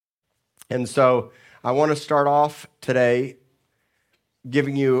And so I want to start off today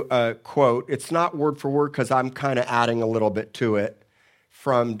giving you a quote. It's not word for word because I'm kind of adding a little bit to it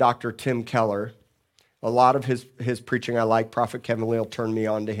from Dr. Tim Keller. A lot of his preaching I like. Prophet Kevin Leal turned me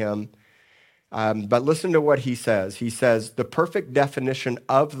on to him. But listen to what he says. He says, the perfect definition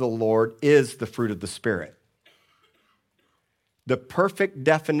of the Lord is the fruit of the Spirit. The perfect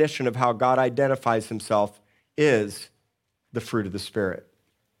definition of how God identifies himself is the fruit of the Spirit.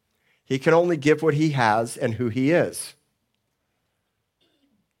 He can only give what he has and who he is.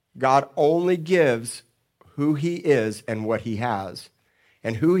 God only gives who he is and what he has.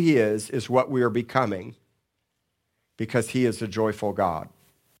 And who he is what we are becoming because he is a joyful God.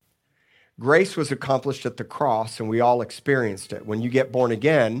 Grace was accomplished at the cross, and we all experienced it. When you get born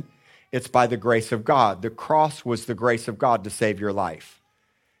again, it's by the grace of God. The cross was the grace of God to save your life.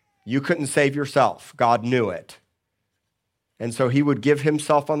 You couldn't save yourself. God knew it. And so he would give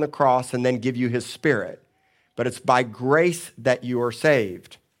himself on the cross and then give you his Spirit. But it's by grace that you are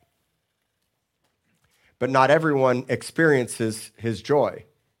saved. But not everyone experiences his joy.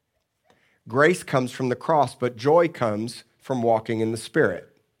 Grace comes from the cross, but joy comes from walking in the Spirit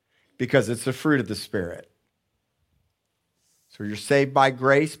because it's the fruit of the Spirit. So you're saved by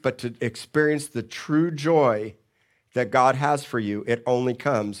grace, but to experience the true joy that God has for you, it only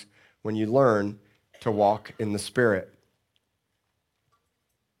comes when you learn to walk in the Spirit.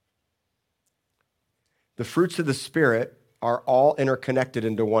 The fruits of the Spirit are all interconnected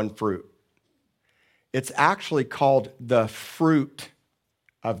into one fruit. It's actually called the fruit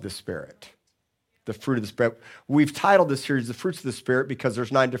of the Spirit. The fruit of the Spirit. We've titled this series The Fruits of the Spirit because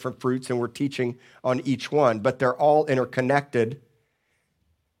there's 9 different fruits and we're teaching on each one, but they're all interconnected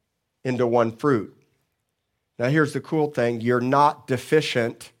into one fruit. Now here's the cool thing. You're not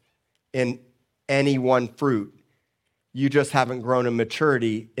deficient in any one fruit. You just haven't grown in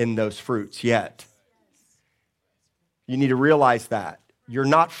maturity in those fruits yet. You need to realize that. You're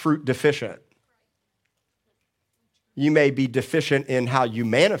not fruit deficient. You may be deficient in how you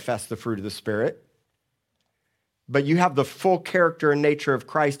manifest the fruit of the Spirit, but you have the full character and nature of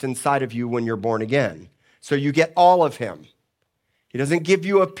Christ inside of you when you're born again. So you get all of him. He doesn't give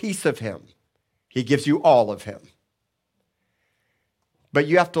you a piece of him. He gives you all of him. But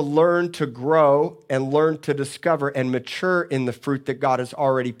you have to learn to grow and learn to discover and mature in the fruit that God has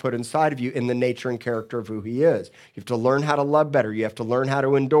already put inside of you in the nature and character of who he is. You have to learn how to love better. You have to learn how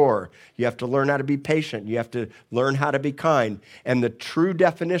to endure. You have to learn how to be patient. You have to learn how to be kind. And the true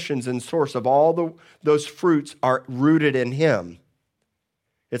definitions and source of all those fruits are rooted in him.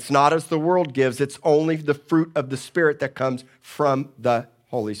 It's not as the world gives. It's only the fruit of the Spirit that comes from the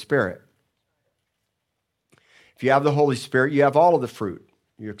Holy Spirit. If you have the Holy Spirit, you have all of the fruit.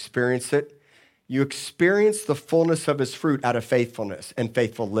 You experience it. You experience the fullness of his fruit out of faithfulness and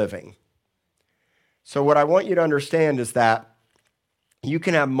faithful living. So what I want you to understand is that you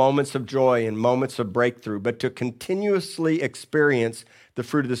can have moments of joy and moments of breakthrough, but to continuously experience the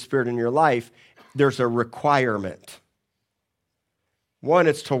fruit of the Spirit in your life, there's a requirement. One,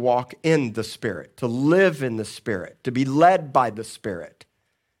 it's to walk in the Spirit, to live in the Spirit, to be led by the Spirit,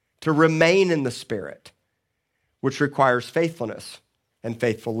 to remain in the Spirit, which requires faithfulness and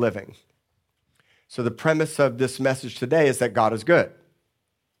faithful living. So the premise of this message today is that God is good.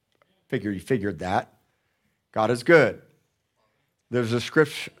 You figured that. God is good. There's a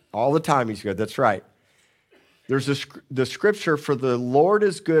scripture all the time he's good. That's right. There's the scripture, for the Lord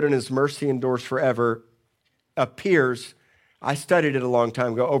is good and his mercy endures forever, appears, I studied it a long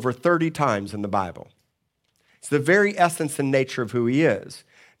time ago, over 30 times in the Bible. It's the very essence and nature of who he is.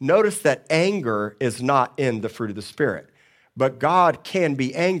 Notice that anger is not in the fruit of the Spirit. But God can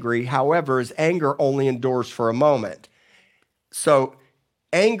be angry. However, his anger only endures for a moment. So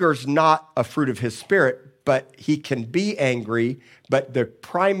anger's not a fruit of his Spirit, but he can be angry. But the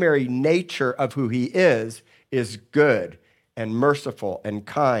primary nature of who he is good and merciful and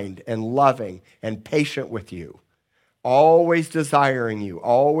kind and loving and patient with you. Always desiring you,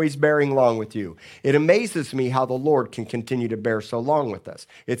 always bearing long with you. It amazes me how the Lord can continue to bear so long with us.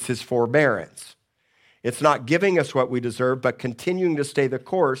 It's his forbearance. It's not giving us what we deserve, but continuing to stay the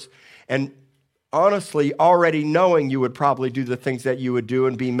course. And honestly, already knowing you would probably do the things that you would do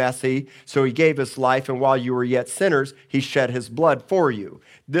and be messy. So he gave his life, and while you were yet sinners, he shed his blood for you.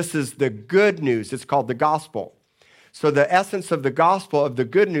 This is the good news. It's called the gospel. So the essence of the gospel, of the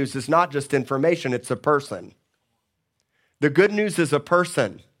good news, is not just information, it's a person. The good news is a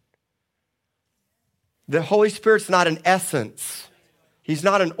person. The Holy Spirit's not an essence. He's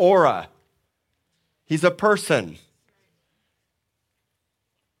not an aura. He's a person.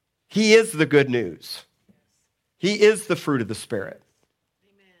 He is the good news. He is the fruit of the Spirit.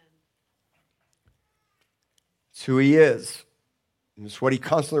 It's who he is. It's what he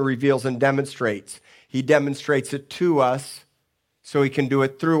constantly reveals and demonstrates. He demonstrates it to us so he can do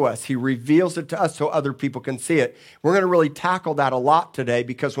it through us. He reveals it to us so other people can see it. We're going to really tackle that a lot today,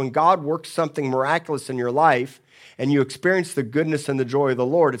 because when God works something miraculous in your life and you experience the goodness and the joy of the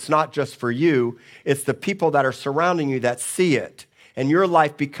Lord, it's not just for you. It's the people that are surrounding you that see it. And your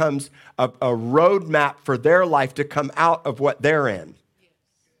life becomes a roadmap for their life to come out of what they're in.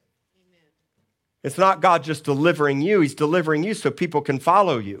 It's not God just delivering you. He's delivering you so people can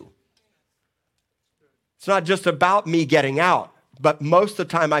follow you. It's not just about me getting out, but most of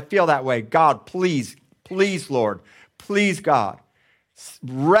the time I feel that way. God, please, please, Lord, please, God,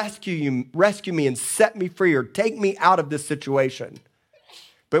 rescue me and set me free, or take me out of this situation.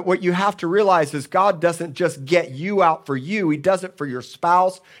 But what you have to realize is God doesn't just get you out for you. He does it for your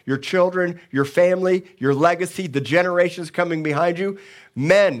spouse, your children, your family, your legacy, the generations coming behind you.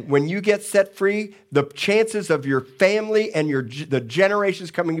 Men, when you get set free, the chances of your family and the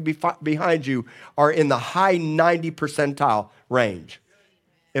generations coming behind you are in the high 90 percentile range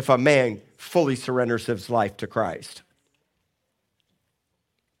if a man fully surrenders his life to Christ.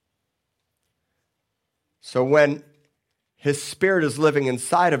 So when his Spirit is living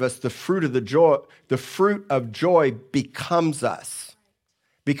inside of us, the fruit of joy becomes us,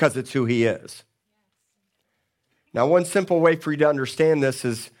 because it's who he is. Now, one simple way for you to understand this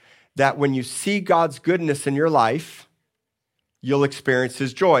is that when you see God's goodness in your life, you'll experience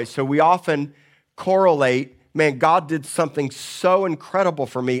his joy. So we often correlate, man, God did something so incredible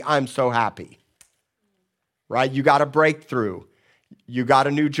for me, I'm so happy. Right? You got a breakthrough. You got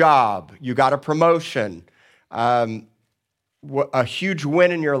a new job. You got a promotion. A huge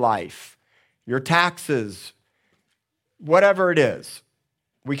win in your life, your taxes, whatever it is.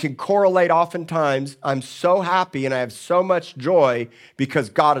 We can correlate oftentimes, I'm so happy and I have so much joy because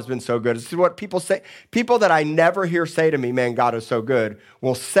God has been so good. This is what people say. People that I never hear say to me, man, God is so good,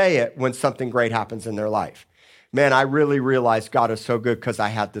 will say it when something great happens in their life. Man, I really realized God is so good because I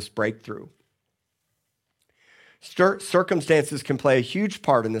had this breakthrough. Circumstances can play a huge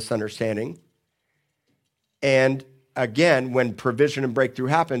part in this understanding. And again, when provision and breakthrough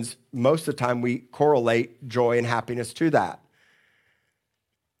happens, most of the time we correlate joy and happiness to that.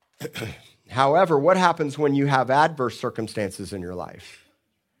 However, what happens when you have adverse circumstances in your life?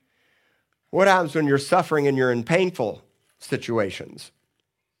 What happens when you're suffering and you're in painful situations?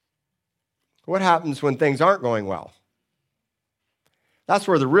 What happens when things aren't going well? That's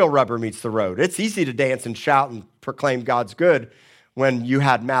where the real rubber meets the road. It's easy to dance and shout and proclaim God's good when you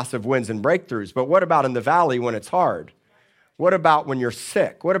had massive wins and breakthroughs. But what about in the valley when it's hard? What about when you're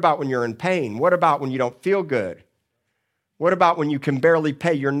sick? What about when you're in pain? What about when you don't feel good? What about when you can barely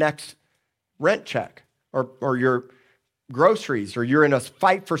pay your next rent check or your groceries, or you're in a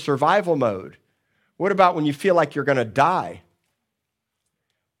fight for survival mode? What about when you feel like you're going to die?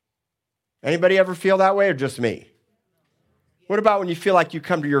 Anybody ever feel that way, or just me? What about when you feel like you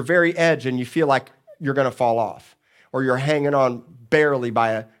come to your very edge and you feel like you're going to fall off, or you're hanging on barely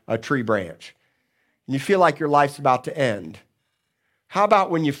by a tree branch, and you feel like your life's about to end? How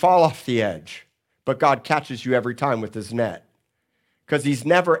about when you fall off the edge, but God catches you every time with his net? Because he's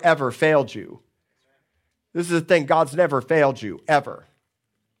never, ever failed you. This is the thing, God's never failed you, ever.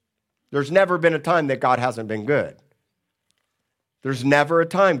 There's never been a time that God hasn't been good. There's never a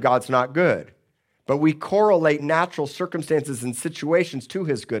time God's not good. But we correlate natural circumstances and situations to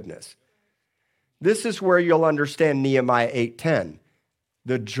his goodness. This is where you'll understand Nehemiah 8:10.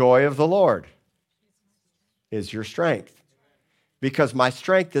 The joy of the Lord is your strength. Because my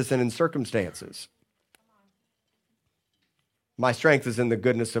strength isn't in circumstances. My strength is in the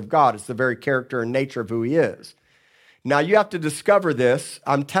goodness of God. It's the very character and nature of who he is. Now, you have to discover this.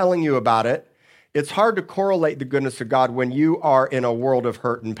 I'm telling you about it. It's hard to correlate the goodness of God when you are in a world of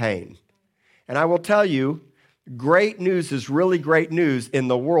hurt and pain. And I will tell you, great news is really great news in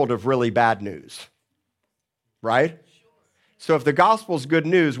the world of really bad news. Right? So if the gospel is good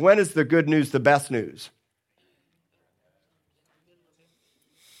news, when is the good news the best news?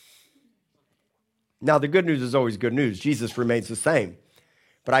 Now, the good news is always good news. Jesus remains the same.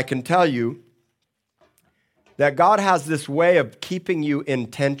 But I can tell you that God has this way of keeping you in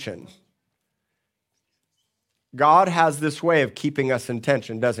tension. God has this way of keeping us in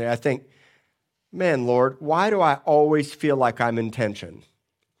tension, doesn't he? I think, man, Lord, why do I always feel like I'm in tension?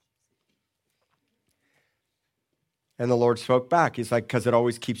 And the Lord spoke back. He's like, because it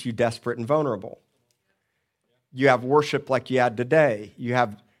always keeps you desperate and vulnerable. You have worship like you had today. You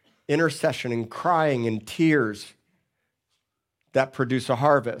have intercession and crying and tears that produce a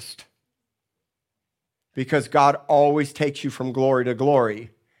harvest. Because God always takes you from glory to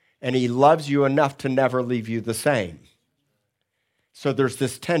glory. and he loves you enough to never leave you the same. So there's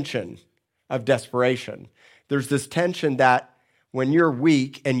this tension of desperation. There's this tension that when you're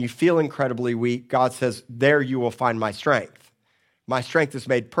weak and you feel incredibly weak, God says, there you will find my strength. My strength is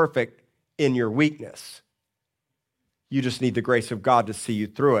made perfect in your weakness. You just need the grace of God to see you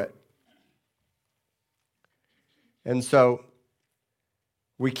through it. And so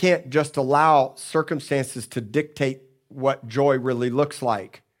we can't just allow circumstances to dictate what joy really looks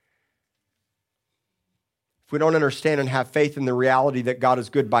like. If we don't understand and have faith in the reality that God is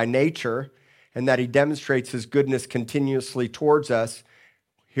good by nature and that he demonstrates his goodness continuously towards us,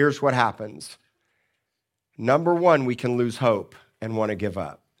 here's what happens. Number one, we can lose hope and want to give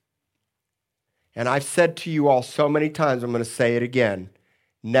up. And I've said to you all so many times, I'm going to say it again,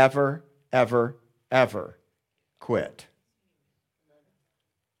 never, ever, ever quit.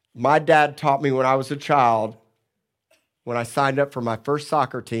 My dad taught me when I was a child, when I signed up for my first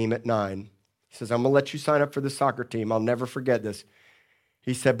soccer team at 9, he says, I'm going to let you sign up for the soccer team. I'll never forget this.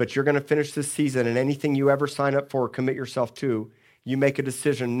 He said, but you're going to finish this season, and anything you ever sign up for or commit yourself to, you make a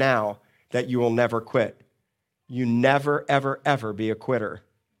decision now that you will never quit. You never, ever, ever be a quitter.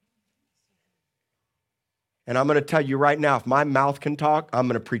 And I'm going to tell you right now, if my mouth can talk, I'm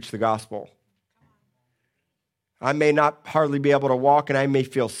going to preach the gospel. I may not hardly be able to walk, and I may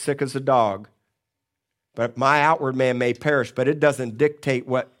feel sick as a dog, but my outward man may perish, but it doesn't dictate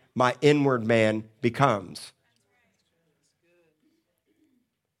what my inward man becomes.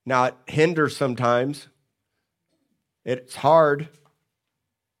 Now, it hinders sometimes. It's hard.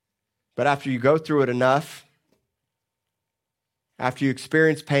 But after you go through it enough, after you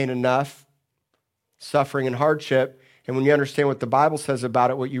experience pain enough, suffering and hardship, and when you understand what the Bible says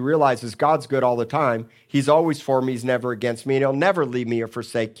about it, what you realize is God's good all the time. He's always for me. He's never against me. And he'll never leave me or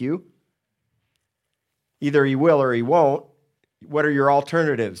forsake you. Either he will or he won't. What are your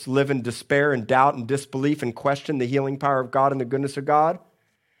alternatives? Live in despair and doubt and disbelief and question the healing power of God and the goodness of God?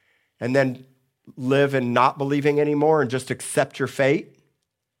 And then live in not believing anymore and just accept your fate?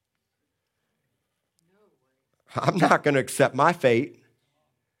 I'm not going to accept my fate.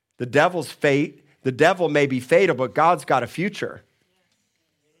 The devil's fate, the devil may be fatal, but God's got a future.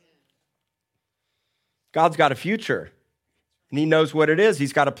 God's got a future. And he knows what it is.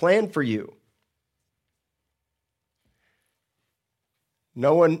 He's got a plan for you.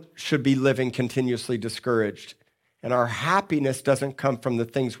 No one should be living continuously discouraged. And our happiness doesn't come from the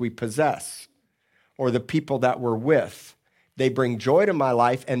things we possess or the people that we're with. They bring joy to my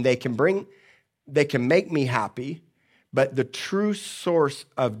life, and they can make me happy, but the true source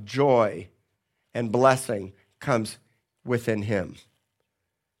of joy and blessing comes within him.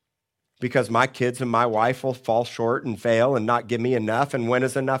 Because my kids and my wife will fall short and fail and not give me enough, and when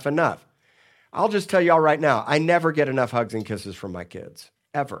is enough enough? I'll just tell y'all right now, I never get enough hugs and kisses from my kids,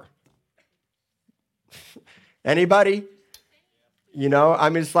 ever. Anybody? You know, I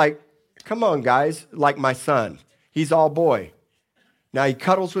mean, it's like, come on, guys, like my son. He's all boy. Now, he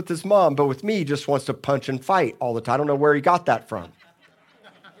cuddles with his mom, but with me, he just wants to punch and fight all the time. I don't know where he got that from.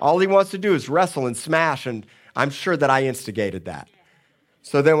 All he wants to do is wrestle and smash, and I'm sure that I instigated that.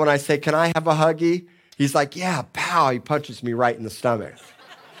 So then when I say, can I have a huggy? He's like, yeah, pow, he punches me right in the stomach.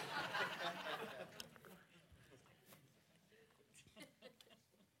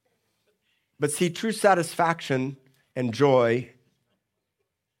 But see, true satisfaction and joy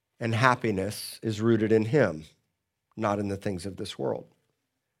and happiness is rooted in him, not in the things of this world.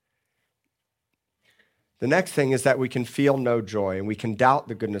 The next thing is that we can feel no joy, and we can doubt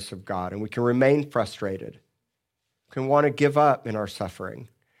the goodness of God, and we can remain frustrated. We can want to give up in our suffering,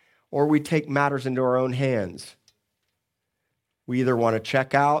 or we take matters into our own hands. We either want to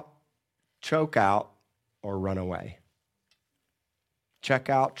check out, choke out, or run away. Check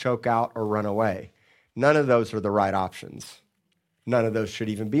out, choke out, or run away. None of those are the right options. None of those should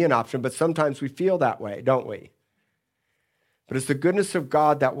even be an option, but sometimes we feel that way, don't we? But it's the goodness of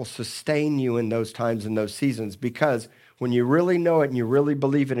God that will sustain you in those times and those seasons, because when you really know it and you really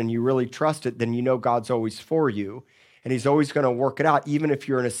believe it and you really trust it, then you know God's always for you, and he's always going to work it out, even if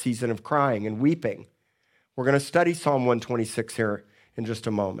you're in a season of crying and weeping. We're going to study Psalm 126 here in just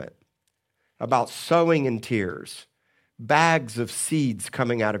a moment about sowing in tears, bags of seeds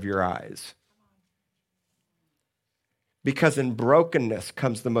coming out of your eyes. Because in brokenness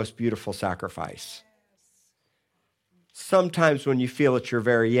comes the most beautiful sacrifice. Sometimes when you feel at your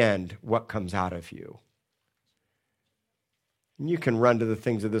very end, what comes out of you? And you can run to the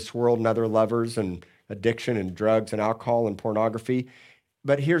things of this world and other lovers and addiction and drugs and alcohol and pornography.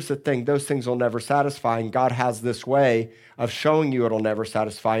 But here's the thing, those things will never satisfy, and God has this way of showing you it'll never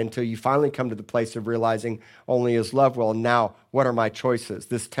satisfy until you finally come to the place of realizing only his love will. And now, what are my choices?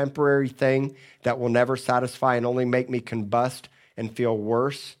 This temporary thing that will never satisfy and only make me combust and feel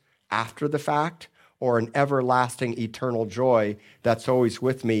worse after the fact, or an everlasting eternal joy that's always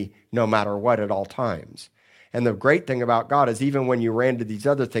with me no matter what at all times. And the great thing about God is even when you ran to these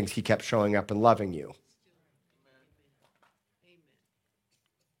other things, he kept showing up and loving you.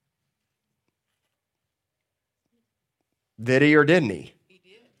 Did he or didn't he? He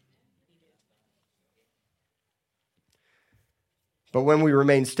did. But when we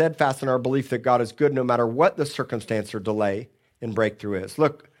remain steadfast in our belief that God is good no matter what the circumstance or delay and breakthrough is.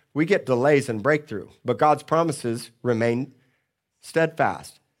 Look, we get delays and breakthrough, but God's promises remain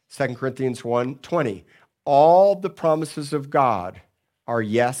steadfast. 2 Corinthians 1:20. All the promises of God are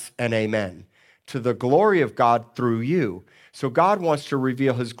yes and amen, to the glory of God through you. So God wants to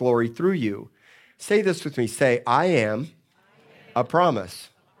reveal his glory through you. Say this with me. Say, I am a promise.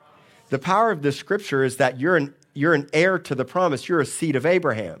 The power of this scripture is that you're an heir to the promise. You're a seed of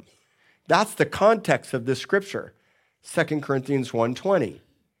Abraham. That's the context of this scripture. 2 Corinthians 1:20.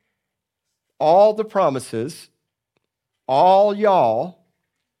 All the promises, all y'all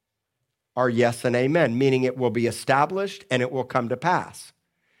are yes and amen, meaning it will be established and it will come to pass.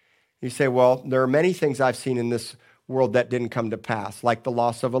 You say, well, there are many things I've seen in this world that didn't come to pass, like the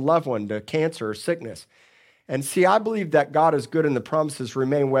loss of a loved one to cancer or sickness. And see, I believe that God is good and the promises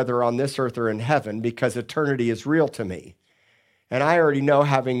remain whether on this earth or in heaven because eternity is real to me. And I already know,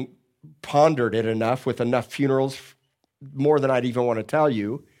 having pondered it enough with enough funerals, more than I'd even want to tell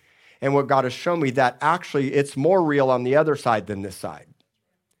you, and what God has shown me, that actually it's more real on the other side than this side.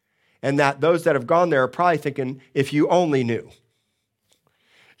 And that those that have gone there are probably thinking, if you only knew.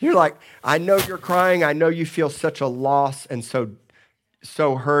 You're like, I know you're crying. I know you feel such a loss and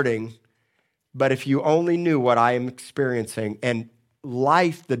so hurting. But if you only knew what I am experiencing, and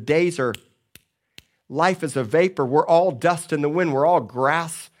life, life is a vapor. We're all dust in the wind. We're all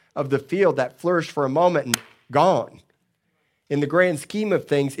grass of the field that flourished for a moment and gone. In the grand scheme of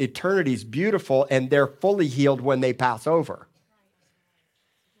things, eternity is beautiful, and they're fully healed when they pass over.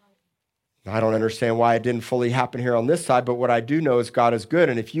 I don't understand why it didn't fully happen here on this side, but what I do know is God is good.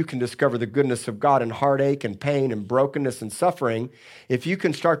 And if you can discover the goodness of God in heartache and pain and brokenness and suffering, if you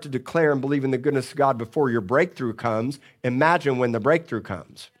can start to declare and believe in the goodness of God before your breakthrough comes, imagine when the breakthrough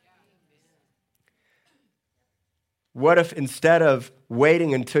comes. What if instead of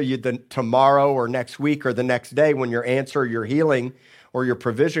waiting until tomorrow or next week or the next day when your answer, your healing, or your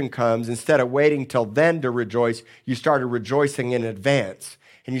provision comes, instead of waiting till then to rejoice, you started rejoicing in advance?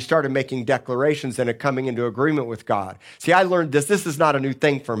 And you started making declarations and coming into agreement with God. See, I learned this. This is not a new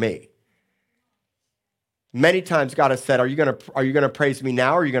thing for me. Many times God has said, are you going to praise me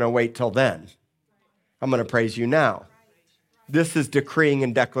now, or are you going to wait till then? I'm going to praise you now. This is decreeing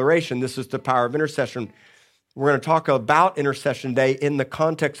and declaration. This is the power of intercession. We're going to talk about Intercession Day in the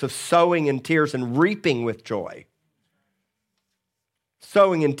context of sowing in tears and reaping with joy.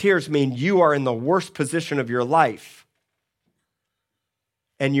 Sowing in tears means you are in the worst position of your life.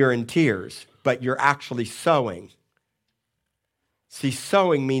 And you're in tears, but you're actually sowing. See,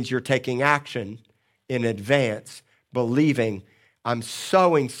 sowing means you're taking action in advance, believing I'm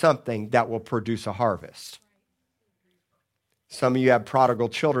sowing something that will produce a harvest. Some of you have prodigal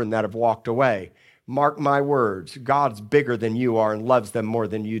children that have walked away. Mark my words, God's bigger than you are and loves them more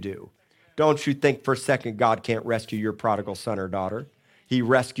than you do. Don't you think for a second God can't rescue your prodigal son or daughter. He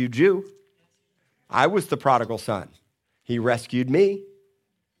rescued you. I was the prodigal son. He rescued me.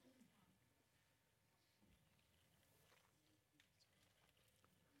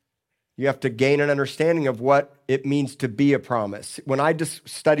 You have to gain an understanding of what it means to be a promise. When I just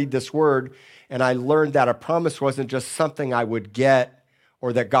studied this word and I learned that a promise wasn't just something I would get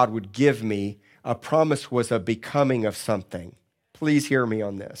or that God would give me, a promise was a becoming of something. Please hear me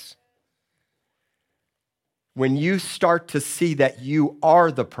on this. When you start to see that you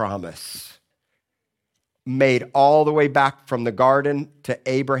are the promise, made all the way back from the garden to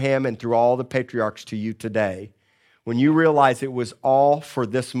Abraham and through all the patriarchs to you today, when you realize it was all for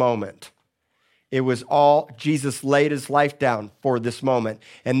this moment, it was all, Jesus laid his life down for this moment,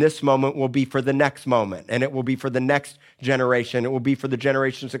 and this moment will be for the next moment, and it will be for the next generation. It will be for the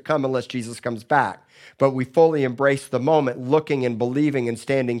generations to come unless Jesus comes back. But we fully embrace the moment, looking and believing and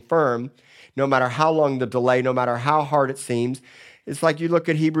standing firm, no matter how long the delay, no matter how hard it seems. It's like you look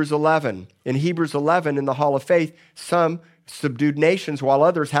at Hebrews 11. In Hebrews 11, in the Hall of Faith, some subdued nations while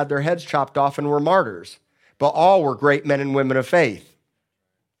others had their heads chopped off and were martyrs. But all were great men and women of faith.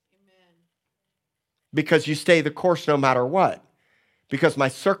 Amen. Because you stay the course no matter what. because my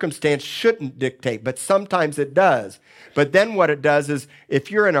circumstance shouldn't dictate, but sometimes it does. But then what it does is if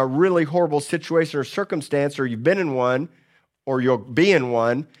you're in a really horrible situation or circumstance, or you've been in one, or you'll be in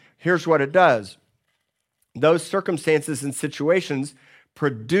one, here's what it does. Those circumstances and situations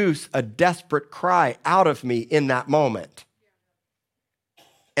produce a desperate cry out of me in that moment.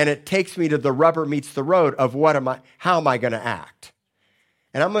 And it takes me to the rubber meets the road of how am I going to act?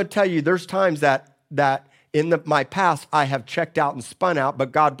 And I'm going to tell you, there's times that in my past, I have checked out and spun out,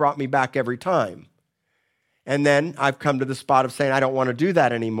 but God brought me back every time. And then I've come to the spot of saying, I don't want to do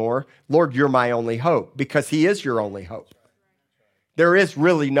that anymore. Lord, you're my only hope, because he is your only hope. There is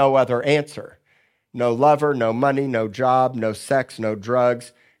really no other answer. No lover, no money, no job, no sex, no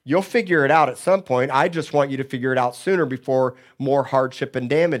drugs. You'll figure it out at some point. I just want you to figure it out sooner before more hardship and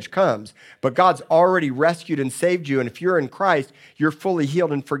damage comes. But God's already rescued and saved you. And if you're in Christ, you're fully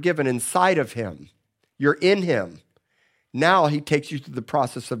healed and forgiven inside of him. You're in him. Now he takes you through the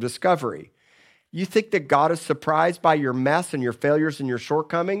process of discovery. You think that God is surprised by your mess and your failures and your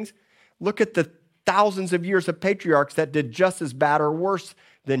shortcomings? Look at the thousands of years of patriarchs that did just as bad or worse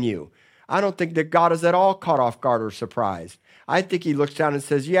than you. I don't think that God is at all caught off guard or surprised. I think he looks down and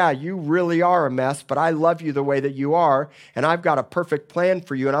says, yeah, you really are a mess, but I love you the way that you are, and I've got a perfect plan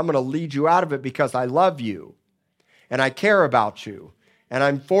for you, and I'm going to lead you out of it because I love you, and I care about you, and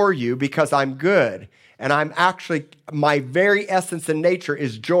I'm for you because I'm good, and I'm actually, my very essence and nature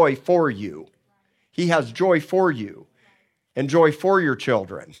is joy for you. He has joy for you and joy for your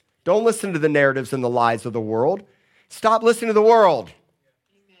children. Don't listen to the narratives and the lies of the world. Stop listening to the world.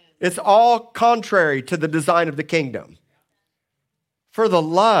 It's all contrary to the design of the kingdom. For the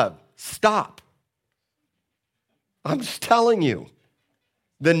love, stop. I'm just telling you,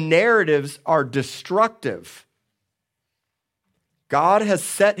 the narratives are destructive. God has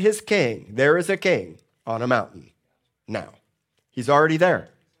set his king, there is a king, on a mountain now. He's already there.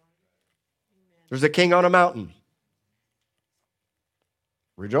 There's a king on a mountain.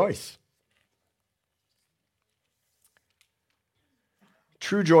 Rejoice.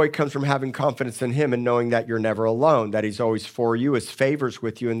 True joy comes from having confidence in him and knowing that you're never alone, that he's always for you, his favors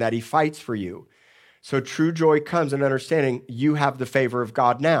with you, and that he fights for you. So true joy comes in understanding you have the favor of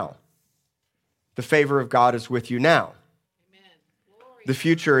God now. The favor of God is with you now. Amen. The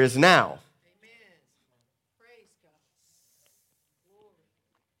future is now. Amen. Praise God.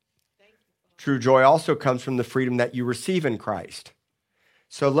 Thank you. True joy also comes from the freedom that you receive in Christ.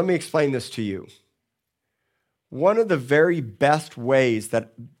 So let me explain this to you. One of the very best ways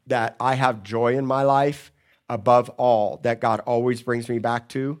that I have joy in my life, above all, that God always brings me back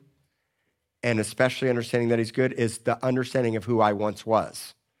to, and especially understanding that he's good, is the understanding of who I once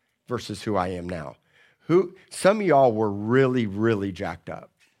was versus who I am now. Some of y'all were really, really jacked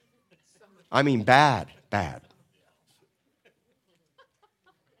up. I mean, bad.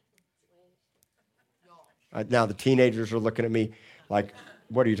 Now the teenagers are looking at me like,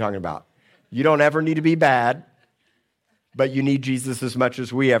 what are you talking about? You don't ever need to be bad. But you need Jesus as much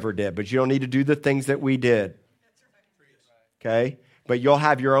as we ever did. But you don't need to do the things that we did. Okay? But you'll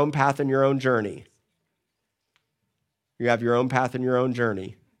have your own path and your own journey. You have your own path and your own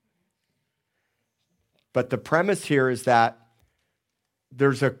journey. But the premise here is that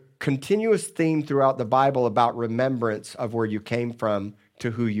there's a continuous theme throughout the Bible about remembrance of where you came from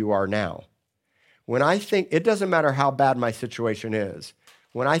to who you are now. When I think, it doesn't matter how bad my situation is.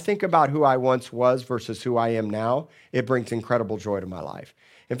 When I think about who I once was versus who I am now, it brings incredible joy to my life.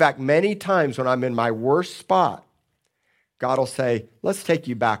 In fact, many times when I'm in my worst spot, God will say, let's take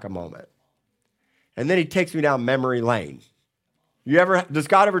you back a moment. And then he takes me down memory lane. Does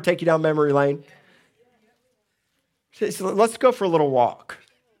God ever take you down memory lane? So let's go for a little walk.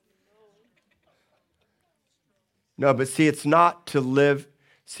 No, but see, it's not to live.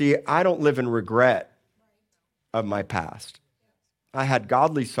 See, I don't live in regret of my past. I had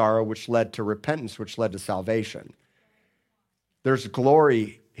godly sorrow, which led to repentance, which led to salvation. There's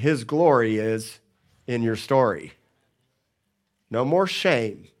glory. His glory is in your story. No more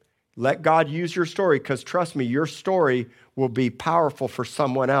shame. Let God use your story, because trust me, your story will be powerful for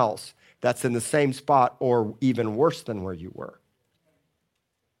someone else that's in the same spot or even worse than where you were.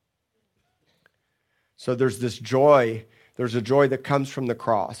 So there's this joy. There's a joy that comes from the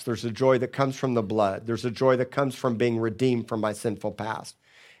cross. There's a joy that comes from the blood. There's a joy that comes from being redeemed from my sinful past.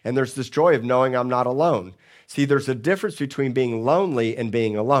 And there's this joy of knowing I'm not alone. See, there's a difference between being lonely and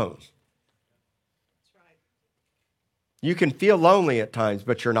being alone. That's right. You can feel lonely at times,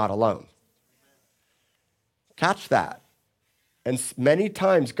 but you're not alone. Catch that. And many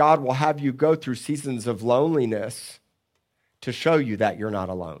times God will have you go through seasons of loneliness to show you that you're not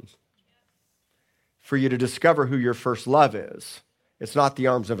alone. For you to discover who your first love is It's not the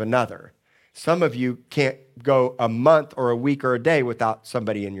arms of another. Some of you can't go a month or a week or a day without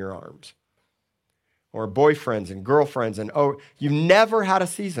somebody in your arms, or boyfriends and girlfriends. And you've never had a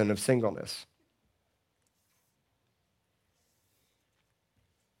season of singleness.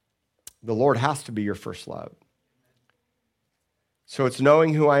 The Lord has to be your first love. So it's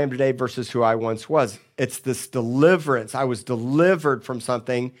knowing who I am today versus who I once was. It's this deliverance. I was delivered from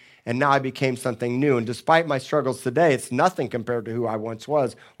something, and now I became something new. And despite my struggles today, it's nothing compared to who I once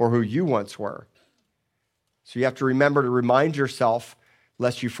was or who you once were. So you have to remember to remind yourself,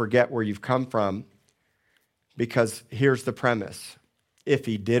 lest you forget where you've come from, because here's the premise. If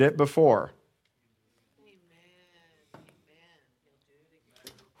he did it before,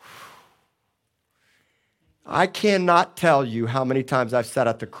 I cannot tell you how many times I've sat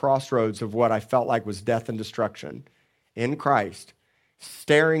at the crossroads of what I felt like was death and destruction in Christ,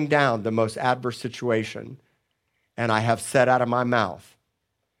 staring down the most adverse situation, and I have said out of my mouth,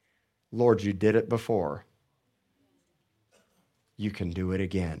 Lord, you did it before. You can do it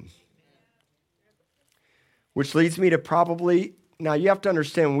again. Which leads me to now you have to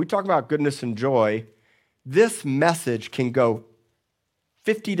understand, when we talk about goodness and joy, this message can go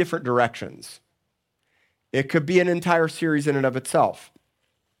 50 different directions. It could be an entire series in and of itself.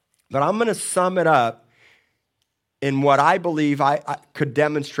 But I'm going to sum it up in what I believe I could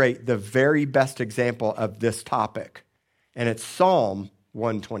demonstrate the very best example of this topic. And it's Psalm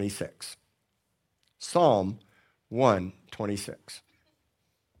 126. Psalm 126.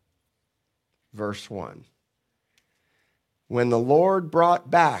 Verse 1. When the Lord brought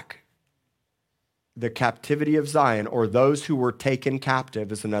back the captivity of Zion, or those who were taken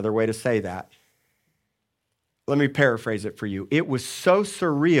captive is another way to say that. Let me paraphrase it for you. It was so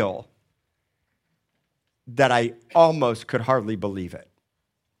surreal that I almost could hardly believe it.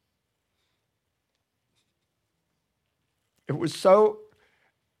 It was so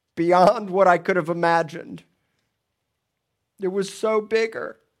beyond what I could have imagined. It was so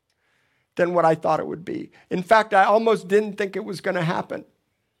bigger than what I thought it would be. In fact, I almost didn't think it was going to happen.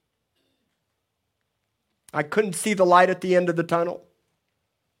 I couldn't see the light at the end of the tunnel.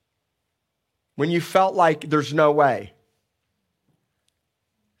 When you felt like there's no way,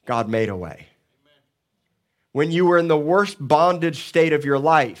 God made a way. When you were in the worst bondage state of your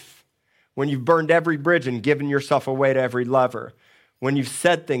life, when you've burned every bridge and given yourself away to every lover, when you've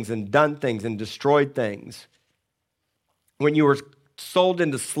said things and done things and destroyed things, when you were sold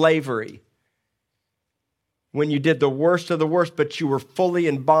into slavery, when you did the worst of the worst, but you were fully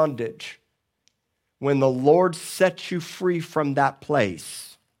in bondage, when the Lord set you free from that place,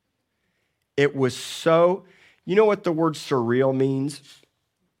 it was so, you know what the word surreal means?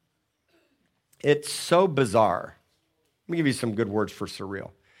 It's so bizarre. Let me give you some good words for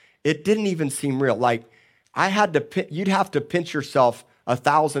surreal. It didn't even seem real. Like you'd have to pinch yourself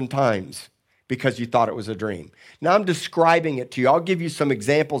 1,000 times because you thought it was a dream. Now I'm describing it to you. I'll give you some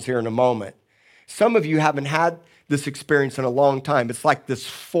examples here in a moment. Some of you haven't had this experience in a long time. It's like this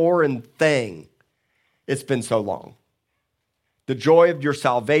foreign thing. It's been so long. The joy of your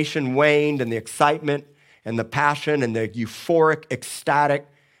salvation waned, and the excitement and the passion and the euphoric, ecstatic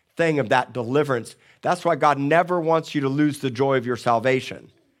thing of that deliverance. That's why God never wants you to lose the joy of your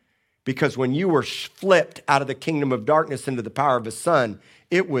salvation. Because when you were flipped out of the kingdom of darkness into the power of his son,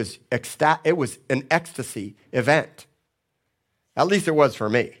 it was an ecstasy event. At least it was for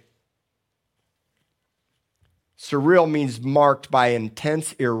me. Surreal means marked by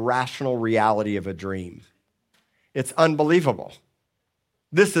intense, irrational reality of a dream. It's unbelievable.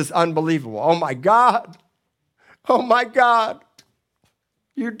 This is unbelievable. Oh my God. Oh my God.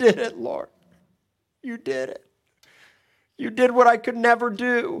 You did it, Lord. You did it. You did what I could never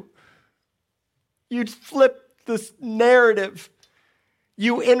do. You flipped this narrative.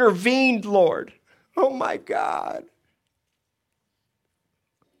 You intervened, Lord. Oh my God.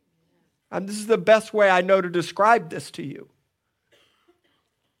 And this is the best way I know to describe this to you.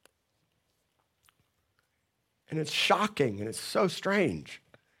 And it's shocking, and it's so strange.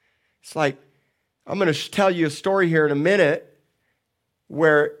 It's like, I'm going to tell you a story here in a minute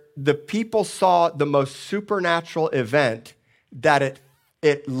where the people saw the most supernatural event that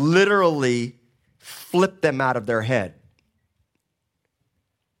it literally flipped them out of their head.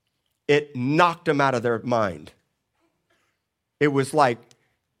 It knocked them out of their mind. It was like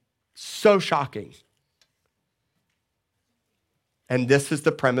so shocking. And this is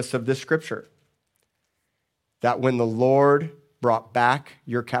the premise of this scripture. That when the Lord brought back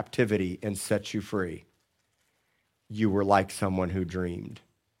your captivity and set you free, you were like someone who dreamed.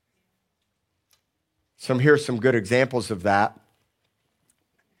 Here's some good examples of that.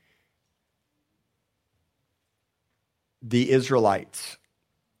 the Israelites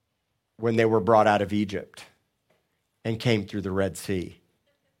when they were brought out of Egypt and came through the Red Sea.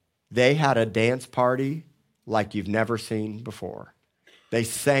 They had a dance party like you've never seen before. They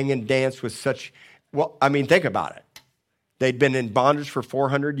sang and danced with such, think about it. They'd been in bondage for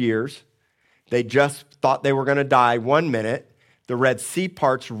 400 years. They just thought they were going to die 1 minute. The Red Sea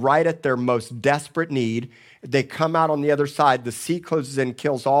parts right at their most desperate need. They come out on the other side. The sea closes in,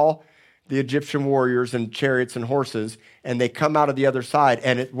 kills all the Egyptian warriors and chariots and horses, and they come out of the other side,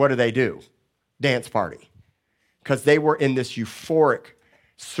 and what do? Dance party. Because they were in this euphoric,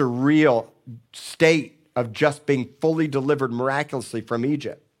 surreal state of just being fully delivered miraculously from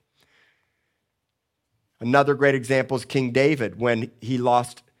Egypt. Another great example is King David when he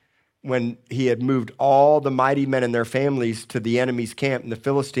had moved all the mighty men and their families to the enemy's camp, in the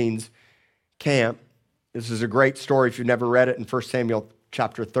Philistines' camp. This is a great story if you've never read it, in 1 Samuel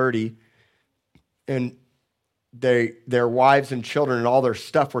chapter 30. And their wives and children and all their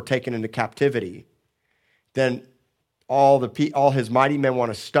stuff were taken into captivity. Then all his mighty men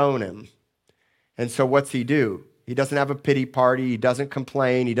want to stone him. And so what's he do? He doesn't have a pity party. He doesn't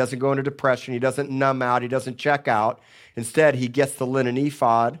complain. He doesn't go into depression. He doesn't numb out. He doesn't check out. Instead, he gets the linen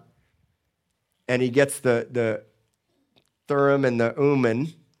ephod, and he gets the Thurim and the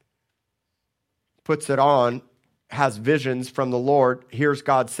Urim, puts it on, has visions from the Lord, hears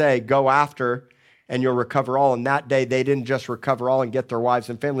God say, go after, and you'll recover all. And that day, they didn't just recover all and get their wives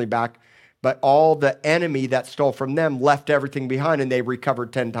and family back, but all the enemy that stole from them left everything behind, and they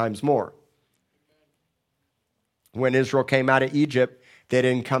recovered 10 times more. When Israel came out of Egypt, they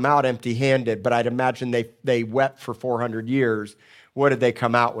didn't come out empty-handed, but I'd imagine they wept for 400 years. What did they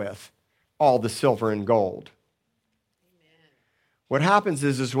come out with? All the silver and gold. Amen. What happens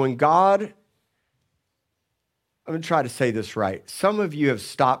is when God, I'm going to try to say this right. Some of you have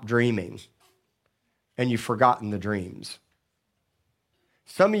stopped dreaming and you've forgotten the dreams.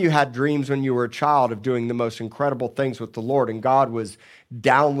 Some of you had dreams when you were a child of doing the most incredible things with the Lord, and God was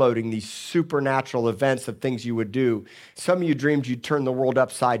downloading these supernatural events of things you would do. Some of you dreamed you'd turn the world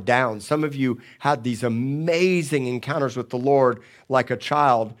upside down. Some of you had these amazing encounters with the Lord like a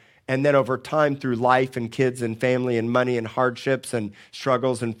child, and then over time through life and kids and family and money and hardships and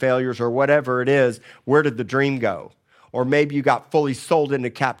struggles and failures or whatever it is, where did the dream go? Or maybe you got fully sold into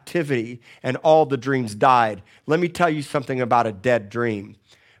captivity and all the dreams died. Let me tell you something about a dead dream.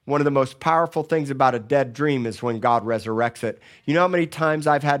 One of the most powerful things about a dead dream is when God resurrects it. You know how many times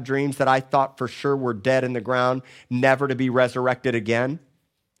I've had dreams that I thought for sure were dead in the ground, never to be resurrected again?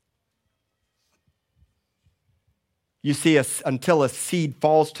 You see, until a seed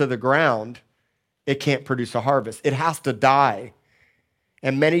falls to the ground, it can't produce a harvest. It has to die.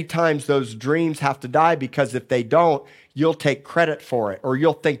 And many times those dreams have to die because if they don't, you'll take credit for it, or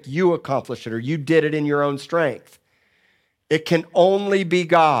you'll think you accomplished it, or you did it in your own strength. It can only be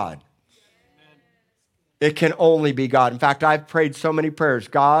God. It can only be God. In fact, I've prayed so many prayers.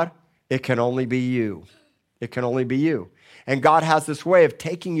 God, it can only be you. It can only be you. And God has this way of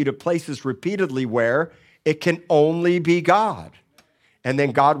taking you to places repeatedly where it can only be God. And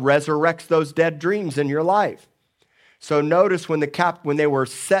then God resurrects those dead dreams in your life. So notice when they were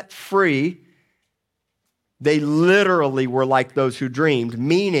set free, they literally were like those who dreamed,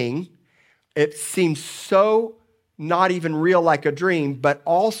 meaning it seemed so not even real like a dream, but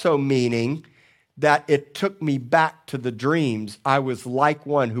also meaning that it took me back to the dreams. I was like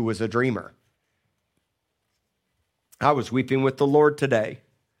one who was a dreamer. I was weeping with the Lord today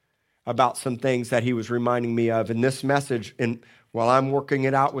about some things that he was reminding me of in this message, while I'm working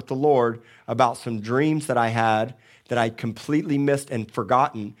it out with the Lord, about some dreams that I had that I completely missed and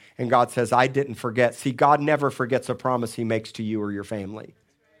forgotten. And God says, I didn't forget. See, God never forgets a promise he makes to you or your family.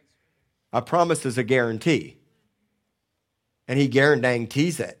 A promise is a guarantee. And he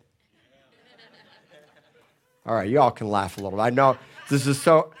guarantees it. All right, you all can laugh a little. I know this is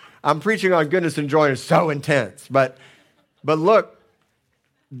I'm preaching on goodness and joy, and it's so intense. But look,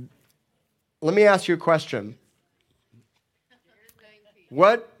 let me ask you a question.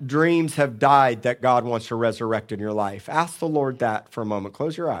 What dreams have died that God wants to resurrect in your life? Ask the Lord that for a moment.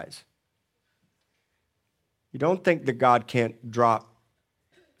 Close your eyes. You don't think that God can't drop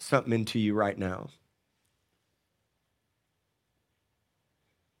something into you right now.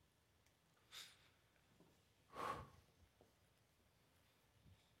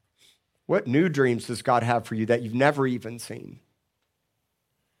 What new dreams does God have for you that you've never even seen?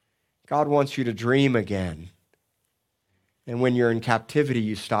 God wants you to dream again. And when you're in captivity,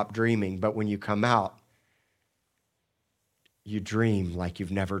 you stop dreaming. But when you come out, you dream like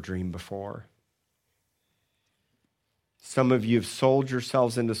you've never dreamed before. Some of you have sold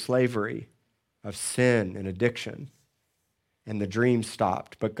yourselves into slavery of sin and addiction. and the dream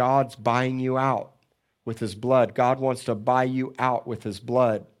stopped. But God's buying you out with his blood. God wants to buy you out with his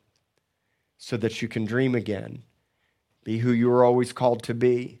blood so that you can dream again, be who you were always called to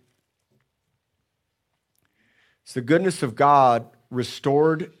be. So the goodness of God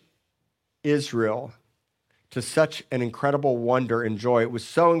restored Israel to such an incredible wonder and joy. It was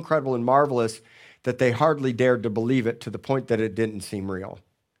so incredible and marvelous that they hardly dared to believe it, to the point that it didn't seem real.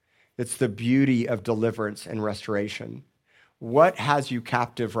 It's the beauty of deliverance and restoration. What has you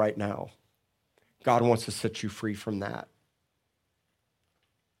captive right now? God wants to set you free from that.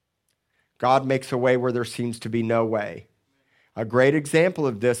 God makes a way where there seems to be no way. A great example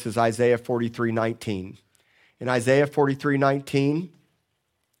of this is Isaiah 43:19. In Isaiah 43:19,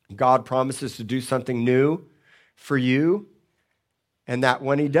 God promises to do something new for you, and that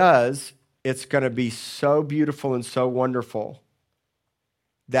when he does, it's going to be so beautiful and so wonderful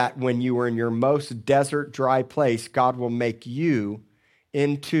that when you are in your most desert, dry place, God will make you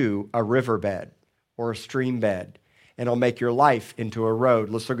into a riverbed or a stream bed, and he'll make your life into a road.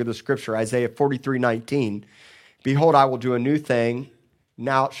 Let's look at the scripture, Isaiah 43:19. Behold, I will do a new thing.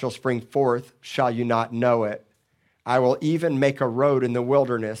 Now it shall spring forth. Shall you not know it? I will even make a road in the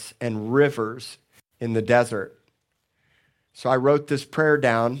wilderness and rivers in the desert. So I wrote this prayer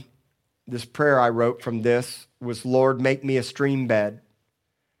down. This prayer I wrote from this was, Lord, make me a stream bed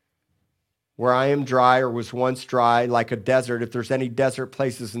where I am dry or was once dry, like a desert. If there's any desert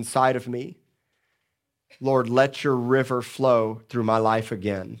places inside of me, Lord, let your river flow through my life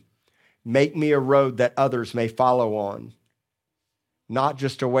again. Make me a road that others may follow on. Not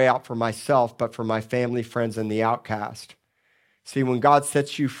just a way out for myself, but for my family, friends, and the outcast. See, when God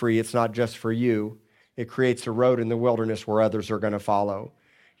sets you free, it's not just for you. It creates a road in the wilderness where others are going to follow.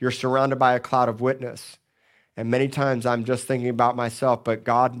 You're surrounded by a cloud of witness. And many times I'm just thinking about myself, but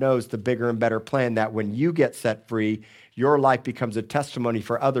God knows the bigger and better plan, that when you get set free, your life becomes a testimony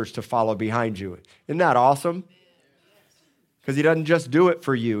for others to follow behind you. Isn't that awesome? Because he doesn't just do it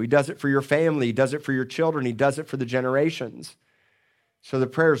for you. He does it for your family. He does it for your children. He does it for the generations. So the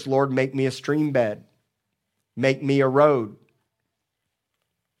prayer is, Lord, make me a stream bed. Make me a road.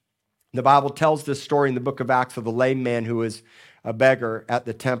 The Bible tells this story in the book of Acts of the lame man who was a beggar at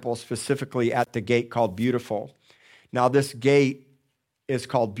the temple, specifically at the gate called Beautiful. Now, this gate is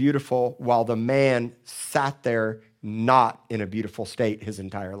called Beautiful while the man sat there not in a beautiful state his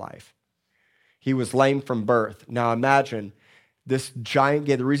entire life. He was lame from birth. Now, imagine this giant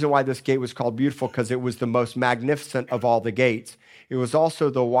gate. The reason why this gate was called Beautiful, because it was the most magnificent of all the gates. It was also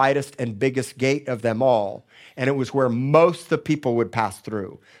the widest and biggest gate of them all, and it was where most of the people would pass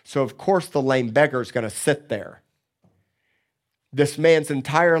through. So, of course, the lame beggar is going to sit there. This man's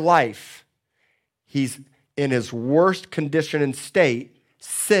entire life, he's in his worst condition and state,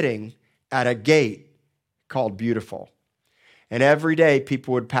 sitting at a gate called Beautiful. And every day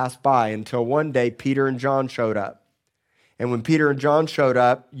people would pass by until one day Peter and John showed up. And when Peter and John showed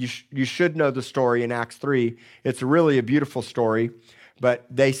up, you should know the story in Acts 3. It's really a beautiful story, but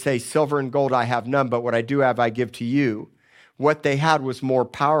they say, silver and gold I have none, but what I do have I give to you. What they had was more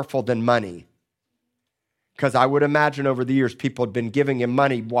powerful than money. Because I would imagine over the years, people had been giving him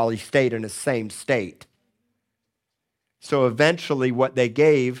money while he stayed in the same state. So eventually what they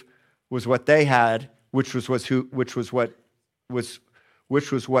gave was what they had, which was who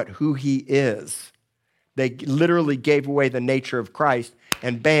he is. They literally gave away the nature of Christ,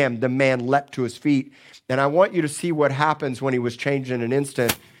 and bam, the man leapt to his feet. And I want you to see what happens when he was changed in an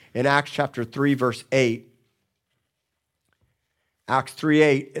instant in Acts chapter 3, verse 8. Acts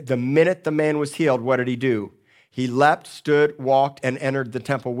 3:8, the minute the man was healed, what did he do? He leapt, stood, walked, and entered the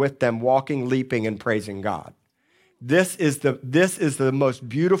temple with them, walking, leaping, and praising God. This is the most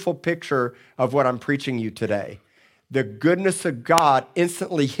beautiful picture of what I'm preaching you today. The goodness of God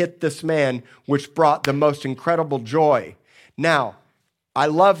instantly hit this man, which brought the most incredible joy. Now, I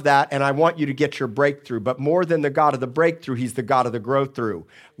love that, and I want you to get your breakthrough. But more than the God of the breakthrough, he's the God of the growth through.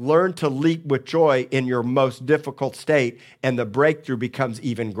 Learn to leap with joy in your most difficult state, and the breakthrough becomes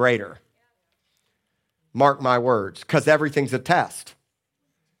even greater. Mark my words, because everything's a test.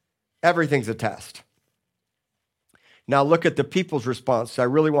 Everything's a test. Now look at the people's response. I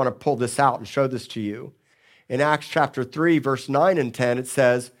really want to pull this out and show this to you. In Acts chapter 3, verse 9 and 10, it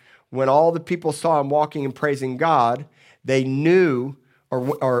says, when all the people saw him walking and praising God, they knew,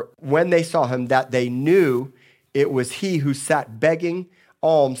 or when they saw him, that they knew it was he who sat begging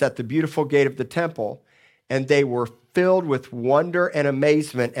alms at the beautiful gate of the temple, and they were filled with wonder and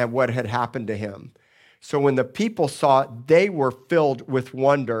amazement at what had happened to him. So when the people saw it, they were filled with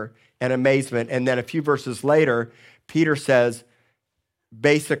wonder and amazement. And then a few verses later, Peter says,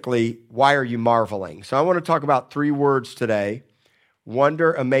 basically, why are you marveling? So I want to talk about 3 words today: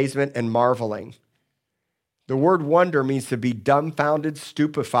 wonder, amazement, and marveling. The word wonder means to be dumbfounded,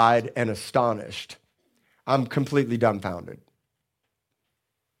 stupefied, and astonished. I'm completely dumbfounded.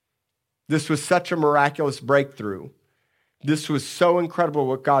 This was such a miraculous breakthrough. This was so incredible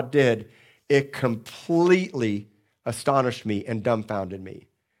what God did. It completely astonished me and dumbfounded me.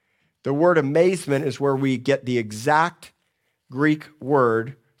 The word amazement is where we get the exact Greek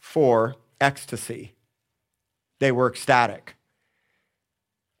word for ecstasy. They were ecstatic.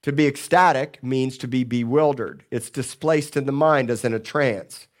 To be ecstatic means to be bewildered. It's displaced in the mind as in a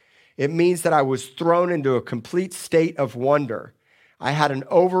trance. It means that I was thrown into a complete state of wonder. I had an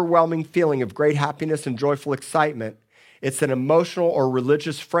overwhelming feeling of great happiness and joyful excitement. It's an emotional or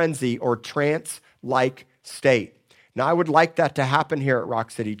religious frenzy or trance-like state. Now, I would like that to happen here at Rock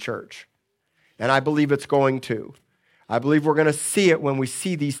City Church, and I believe it's going to. I believe we're going to see it when we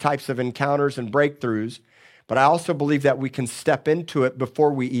see these types of encounters and breakthroughs, but I also believe that we can step into it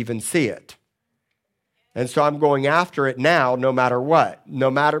before we even see it. And so I'm going after it now, no matter what.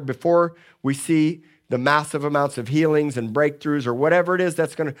 No matter before we see the massive amounts of healings and breakthroughs or whatever it is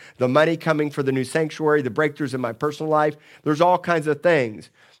that's going to, the money coming for the new sanctuary, the breakthroughs in my personal life, there's all kinds of things.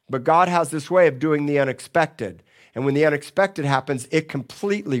 But God has this way of doing the unexpected. And when the unexpected happens, it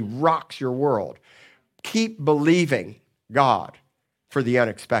completely rocks your world. Keep believing God for the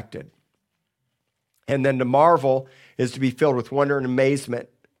unexpected. And then to marvel is to be filled with wonder and amazement.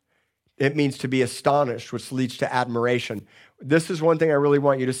 It means to be astonished, which leads to admiration. This is one thing I really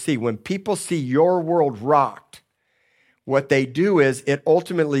want you to see. When people see your world rocked, what they do is it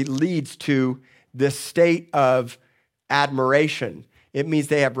ultimately leads to this state of admiration. It means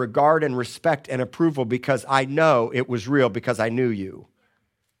they have regard and respect and approval because I know it was real because I knew you.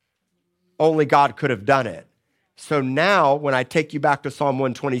 Only God could have done it. So now when I take you back to Psalm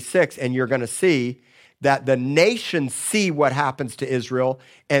 126 and you're going to see that the nations see what happens to Israel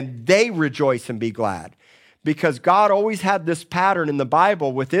and they rejoice and be glad. Because God always had this pattern in the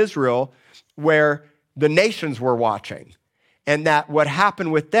Bible with Israel where the nations were watching. And that what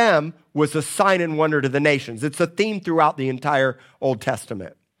happened with them was a sign and wonder to the nations. It's a theme throughout the entire Old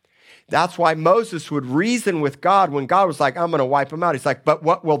Testament. That's why Moses would reason with God when God was like, I'm going to wipe them out. He's like, but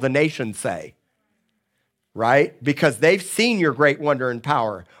what will the nations say? Right? Because they've seen your great wonder and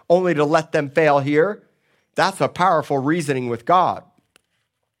power. Only to let them fail here. That's a powerful reasoning with God.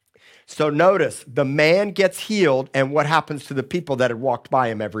 So notice, the man gets healed, and what happens to the people that had walked by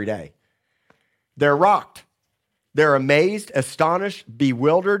him every day? They're rocked. They're amazed, astonished,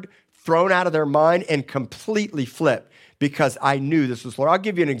 bewildered, thrown out of their mind, and completely flipped because I knew this was Lord. I'll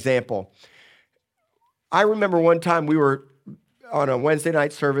give you an example. I remember one time we were on a Wednesday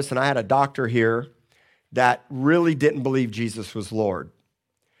night service, and I had a doctor here that really didn't believe Jesus was Lord.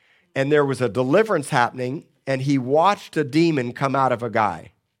 And there was a deliverance happening, and he watched a demon come out of a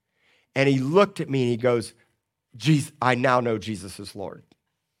guy. And he looked at me and he goes, Jesus, I now know Jesus is Lord.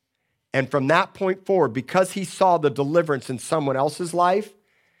 And from that point forward, because he saw the deliverance in someone else's life,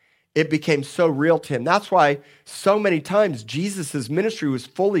 it became so real to him. That's why so many times Jesus' ministry was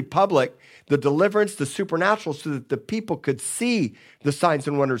fully public, the deliverance, the supernatural, so that the people could see the signs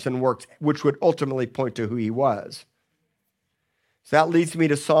and wonders and works, which would ultimately point to who he was. So that leads me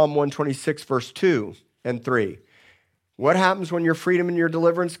to Psalm 126, verse 2 and 3. What happens when your freedom and your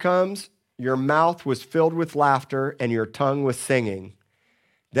deliverance comes? Your mouth was filled with laughter and your tongue with singing.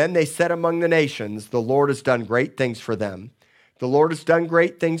 Then they said among the nations, the Lord has done great things for them. The Lord has done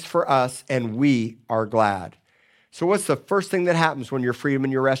great things for us, and we are glad. So what's the first thing that happens when your freedom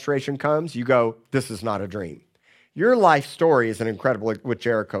and your restoration comes? You go, this is not a dream. Your life story is an incredible with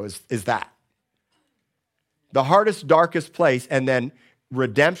Jericho is that. The hardest, darkest place, and then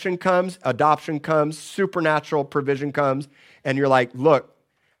redemption comes, adoption comes, supernatural provision comes, and you're like, look,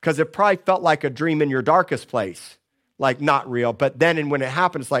 because it probably felt like a dream in your darkest place, like not real. But then when it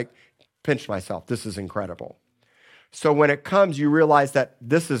happens, like, pinch myself, this is incredible. So when it comes, you realize that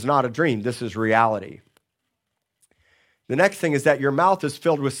this is not a dream, this is reality. The next thing is that your mouth is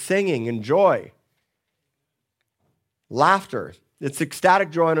filled with singing and joy, laughter. It's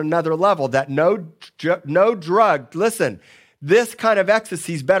ecstatic joy on another level that no drug, listen, this kind of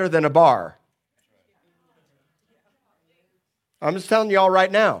ecstasy is better than a bar. I'm just telling you all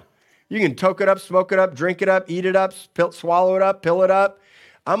right now. You can toke it up, smoke it up, drink it up, eat it up, swallow it up, pill it up.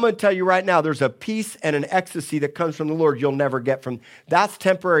 I'm going to tell you right now, there's a peace and an ecstasy that comes from the Lord you'll never get from. That's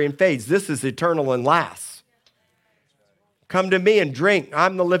temporary and fades. This is eternal and lasts. Come to me and drink.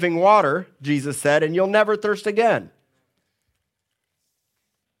 I'm the living water, Jesus said, and you'll never thirst again.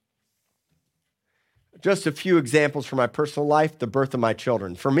 Just a few examples from my personal life, the birth of my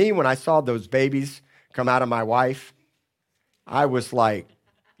children. For me, when I saw those babies come out of my wife, I was like,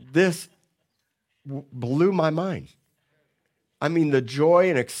 this blew my mind. I mean, the joy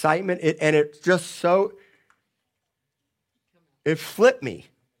and excitement, it flipped me.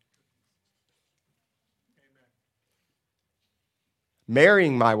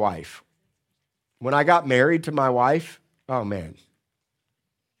 Marrying my wife. When I got married to my wife, oh man,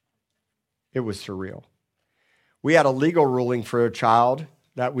 it was surreal. We had a legal ruling for a child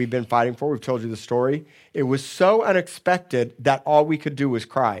that we've been fighting for. We've told you the story. It was so unexpected that all we could do was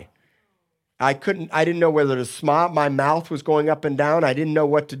cry. I didn't know whether to smile. My mouth was going up and down. I didn't know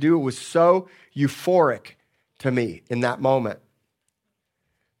what to do. It was so euphoric to me in that moment.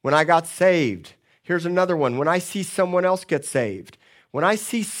 When I got saved, here's another one. When I see someone else get saved, when I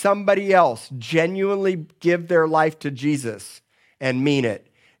see somebody else genuinely give their life to Jesus and mean it,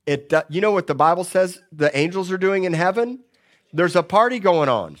 you know what the Bible says the angels are doing in heaven? There's a party going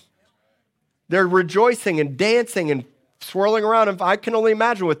on. They're rejoicing and dancing and swirling around. And I can only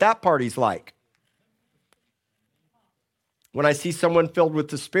imagine what that party's like. When I see someone filled with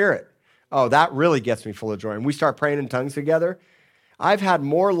the Spirit, oh, that really gets me full of joy. And we start praying in tongues together. I've had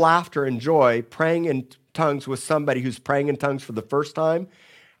more laughter and joy praying in tongues with somebody who's praying in tongues for the first time.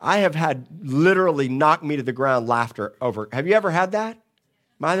 I have had literally knock me to the ground laughter over. Have you ever had that?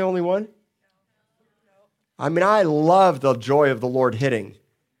 Am I the only one? I mean, I love the joy of the Lord hitting,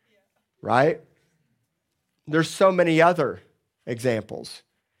 right? There's so many other examples.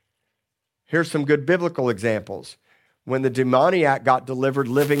 Here's some good biblical examples. When the demoniac got delivered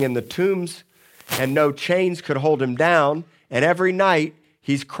living in the tombs and no chains could hold him down, and every night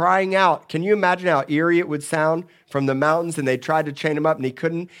he's crying out. Can you imagine how eerie it would sound from the mountains? And they tried to chain him up and he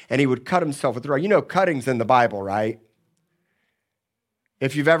couldn't, and he would cut himself with the rod. You know, cutting's in the Bible, right?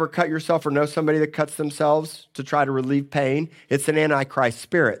 If you've ever cut yourself or know somebody that cuts themselves to try to relieve pain, it's an antichrist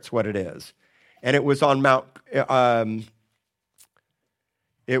spirit, it's what it is. And it was on Mount,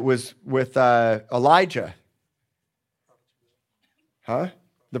 it was with Elijah.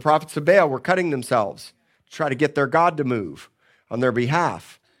 The prophets of Baal were cutting themselves to try to get their God to move on their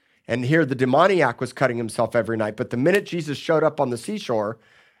behalf. And here the demoniac was cutting himself every night. But the minute Jesus showed up on the seashore,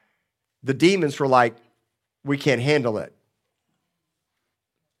 the demons were like, we can't handle it.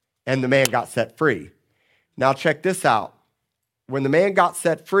 And the man got set free. Now check this out. When the man got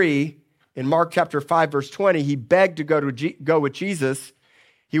set free, in Mark chapter 5, verse 20, he begged to go with Jesus.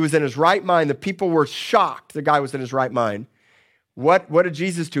 He was in his right mind. The people were shocked the guy was in his right mind. What did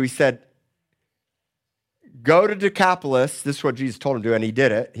Jesus do? He said, go to Decapolis. This is what Jesus told him to do, and he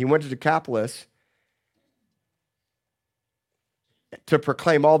did it. He went to Decapolis to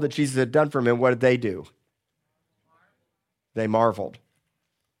proclaim all that Jesus had done for him. And what did they do? They marveled.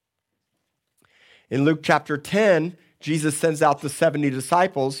 In Luke chapter 10, Jesus sends out the 70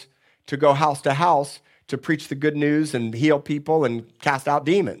 disciples to go house to house to preach the good news and heal people and cast out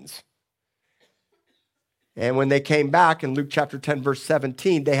demons. And when they came back in Luke chapter 10, verse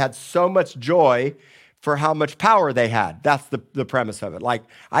 17, they had so much joy for how much power they had. That's the premise of it. Like,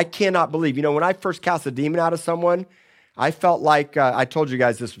 I cannot believe, when I first cast a demon out of someone, I felt like, I told you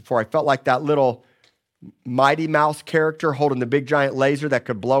guys this before, I felt like that little Mighty Mouse character holding the big giant laser that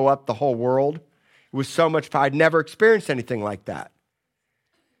could blow up the whole world. It was so much power. I'd never experienced anything like that.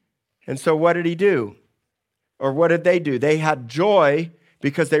 And so what did he do? Or what did they do? They had joy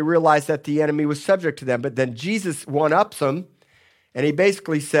because they realized that the enemy was subject to them. But then Jesus one-ups them, and he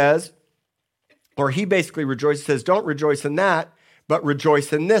basically says, says, don't rejoice in that, but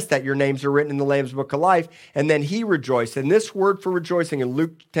rejoice in this, that your names are written in the Lamb's Book of Life. And then he rejoiced. And this word for rejoicing in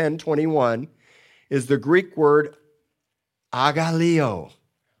Luke 10:21 is the Greek word agalio.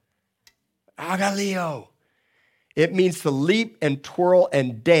 Agalio. It means to leap and twirl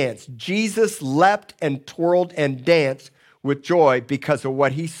and dance. Jesus leapt and twirled and danced with joy because of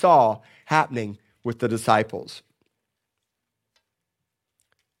what he saw happening with the disciples.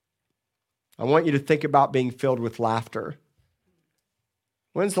 I want you to think about being filled with laughter.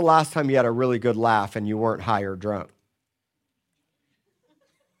 When's the last time you had a really good laugh and you weren't high or drunk?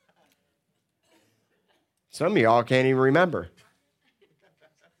 Some of y'all can't even remember.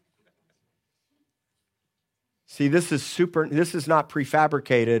 See, this is not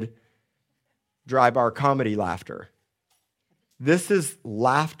prefabricated dry bar comedy laughter. This is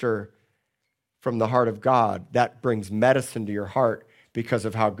laughter from the heart of God that brings medicine to your heart because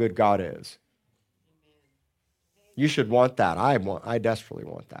of how good God is. You should want that. I desperately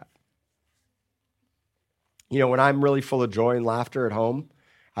want that. When I'm really full of joy and laughter at home,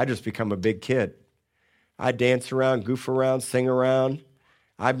 I just become a big kid. I dance around, goof around, sing around.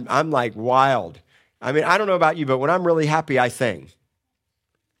 I'm like wild. I mean, I don't know about you, but when I'm really happy, I sing.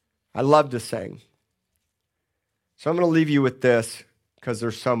 I love to sing. So I'm going to leave you with this because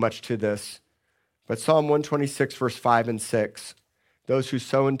there's so much to this. But Psalm 126, verse 5 and 6, those who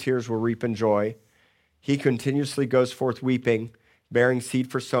sow in tears will reap in joy. He continuously goes forth weeping, bearing seed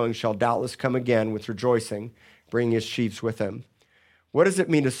for sowing, shall doubtless come again with rejoicing, bringing his sheaves with him. What does it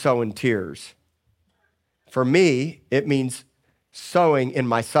mean to sow in tears? For me, it means sowing in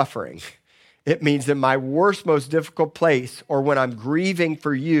my suffering. It means in my worst, most difficult place, or when I'm grieving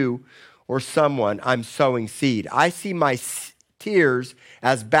for you or someone, I'm sowing seed. I see my tears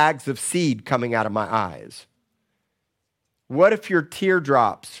as bags of seed coming out of my eyes. What if your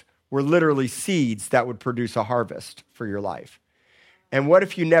teardrops were literally seeds that would produce a harvest for your life? And what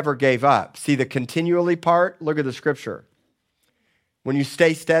if you never gave up? See the continually part? Look at the scripture. When you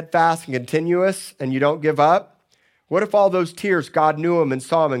stay steadfast and continuous and you don't give up, what if all those tears, God knew them and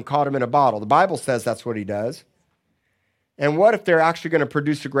saw them and caught them in a bottle? The Bible says that's what he does. And what if they're actually going to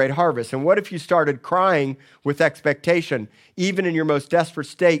produce a great harvest? And what if you started crying with expectation, even in your most desperate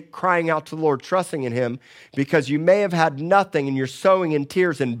state, crying out to the Lord, trusting in him, because you may have had nothing and you're sowing in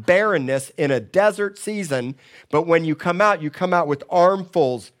tears and barrenness in a desert season, but when you come out with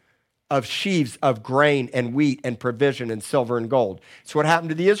armfuls of sheaves of grain and wheat and provision and silver and gold. It's what happened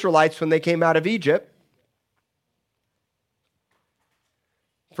to the Israelites when they came out of Egypt.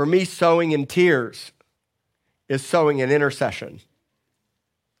 For me, sowing in tears is sowing in intercession.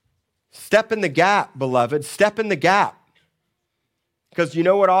 Step in the gap, beloved. Step in the gap. Because you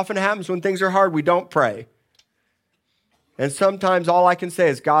know what often happens when things are hard? We don't pray. And sometimes all I can say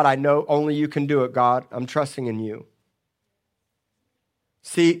is, God, I know only you can do it, God. I'm trusting in you.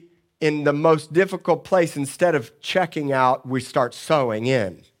 See, in the most difficult place, instead of checking out, we start sowing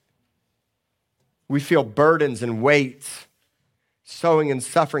in. We feel burdens and weights. Sowing and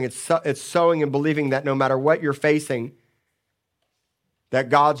suffering, it's sowing and believing that no matter what you're facing, that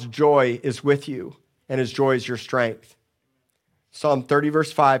God's joy is with you and his joy is your strength. Psalm 30,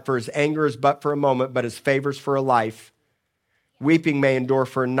 verse 5, for his anger is but for a moment, but his favors for a life. Weeping may endure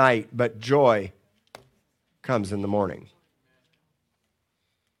for a night, but joy comes in the morning.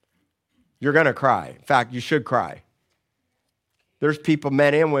 You're going to cry. In fact, you should cry. There's people,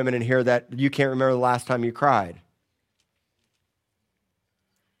 men and women in here, that you can't remember the last time you cried.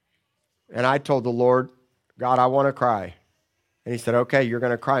 And I told the Lord, God, I want to cry. And he said, okay, you're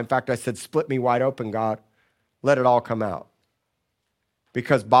going to cry. In fact, I said, split me wide open, God. Let it all come out.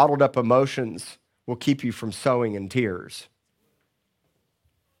 Because bottled up emotions will keep you from sowing in tears.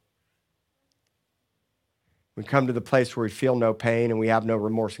 We come to the place where we feel no pain and we have no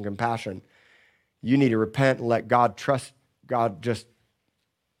remorse and compassion. You need to repent and let God trust. God just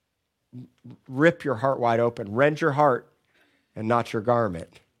rip your heart wide open. Rend your heart and not your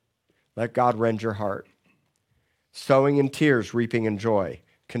garment. Let God rend your heart. Sowing in tears, reaping in joy.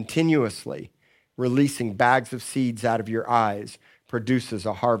 Continuously releasing bags of seeds out of your eyes produces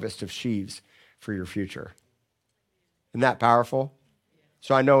a harvest of sheaves for your future. Isn't that powerful?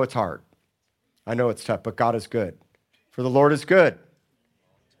 So I know it's hard. I know it's tough, but God is good. For the Lord is good.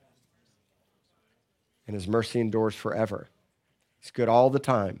 And his mercy endures forever. He's good all the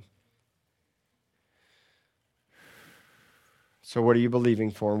time. So what are you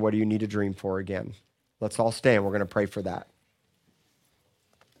believing for, and what do you need to dream for again? Let's all stand. We're going to pray for that.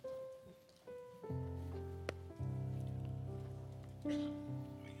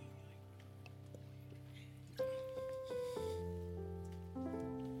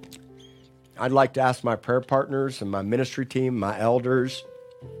 I'd like to ask my prayer partners and my ministry team, my elders,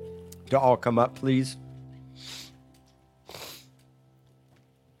 to all come up, please.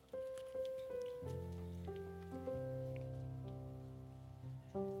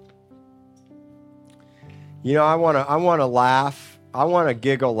 You know, I want to laugh. I want to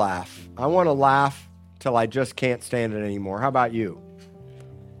giggle laugh. I want to laugh till I just can't stand it anymore. How about you?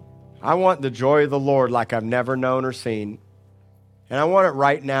 I want the joy of the Lord like I've never known or seen. And I want it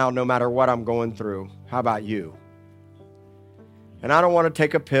right now, no matter what I'm going through. How about you? And I don't want to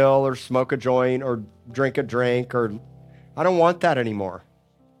take a pill or smoke a joint or drink a drink, or I don't want that anymore.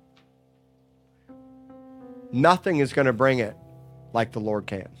 Nothing is going to bring it like the Lord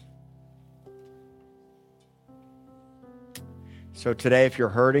can. So today, if you're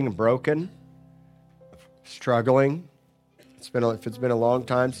hurting and broken, struggling, if it's been a long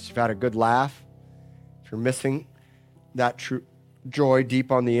time since you've had a good laugh, if you're missing that true joy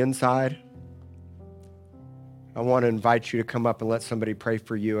deep on the inside, I want to invite you to come up and let somebody pray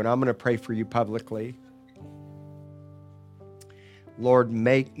for you. And I'm going to pray for you publicly. Lord,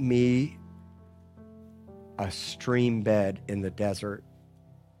 make me a stream bed in the desert.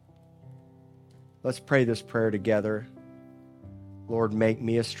 Let's pray this prayer together. Lord, make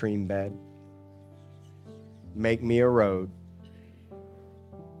me a stream bed. Make me a road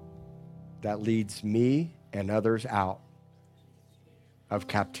that leads me and others out of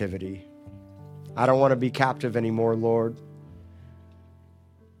captivity. I don't want to be captive anymore, Lord.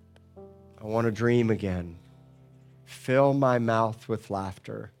 I want to dream again. Fill my mouth with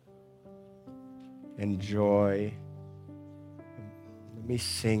laughter and joy. Let me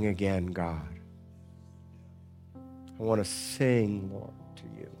sing again, God. I want to sing, Lord, to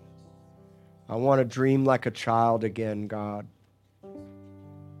you. I want to dream like a child again, God.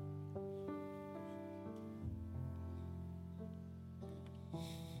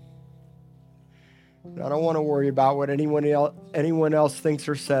 I don't want to worry about what anyone else thinks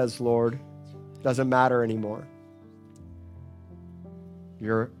or says, Lord. Doesn't matter anymore.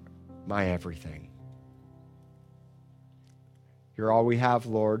 You're my everything. You're all we have,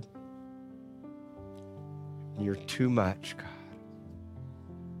 Lord. You're too much, God.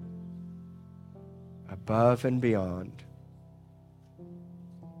 Above and beyond.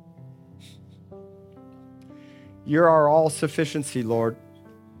 You're our all-sufficiency, Lord.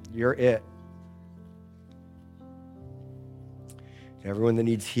 You're it. Everyone that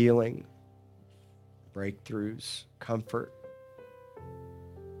needs healing, breakthroughs, comfort,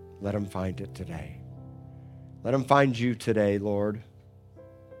 let them find it today. Let them find you today, Lord.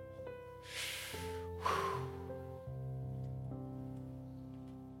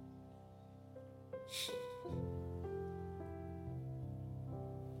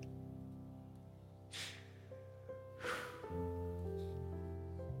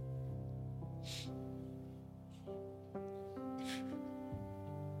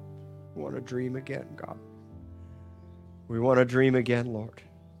 We want to dream again, God. We want to dream again, Lord.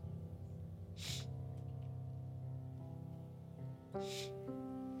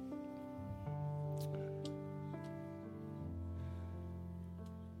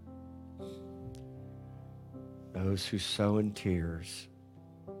 Those who sow in tears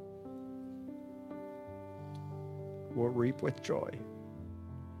will reap with joy.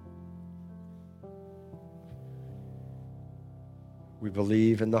 We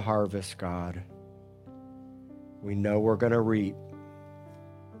believe in the harvest, God. We know we're going to reap.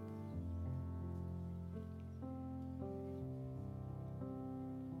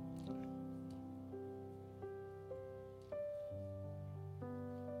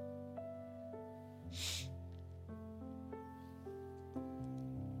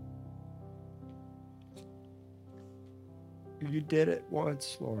 You did it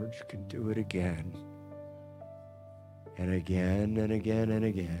once, Lord. You can do it again. And again and again and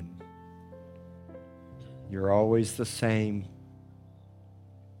again. You're always the same.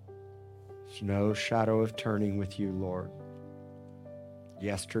 There's no shadow of turning with you, Lord.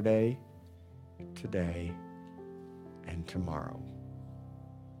 Yesterday, today, and tomorrow.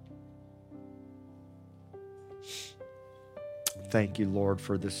 Thank you, Lord,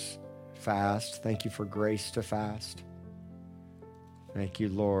 for this fast. Thank you for grace to fast. Thank you,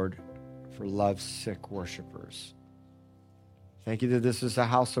 Lord, for love-sick worshipers. Thank you that this is a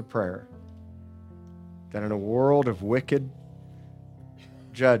house of prayer. That in a world of wicked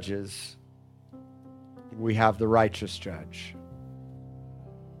judges, we have the righteous judge.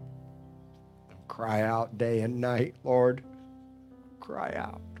 Cry out day and night, Lord. Cry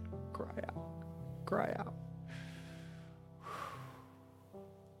out, cry out, cry out.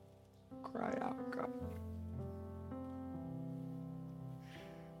 Cry out, God.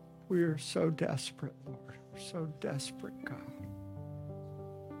 We are so desperate, Lord. We're so desperate, God.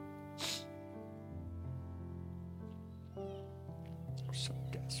 We're so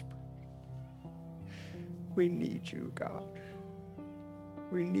desperate. We need you, God.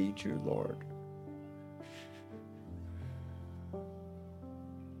 We need you, Lord.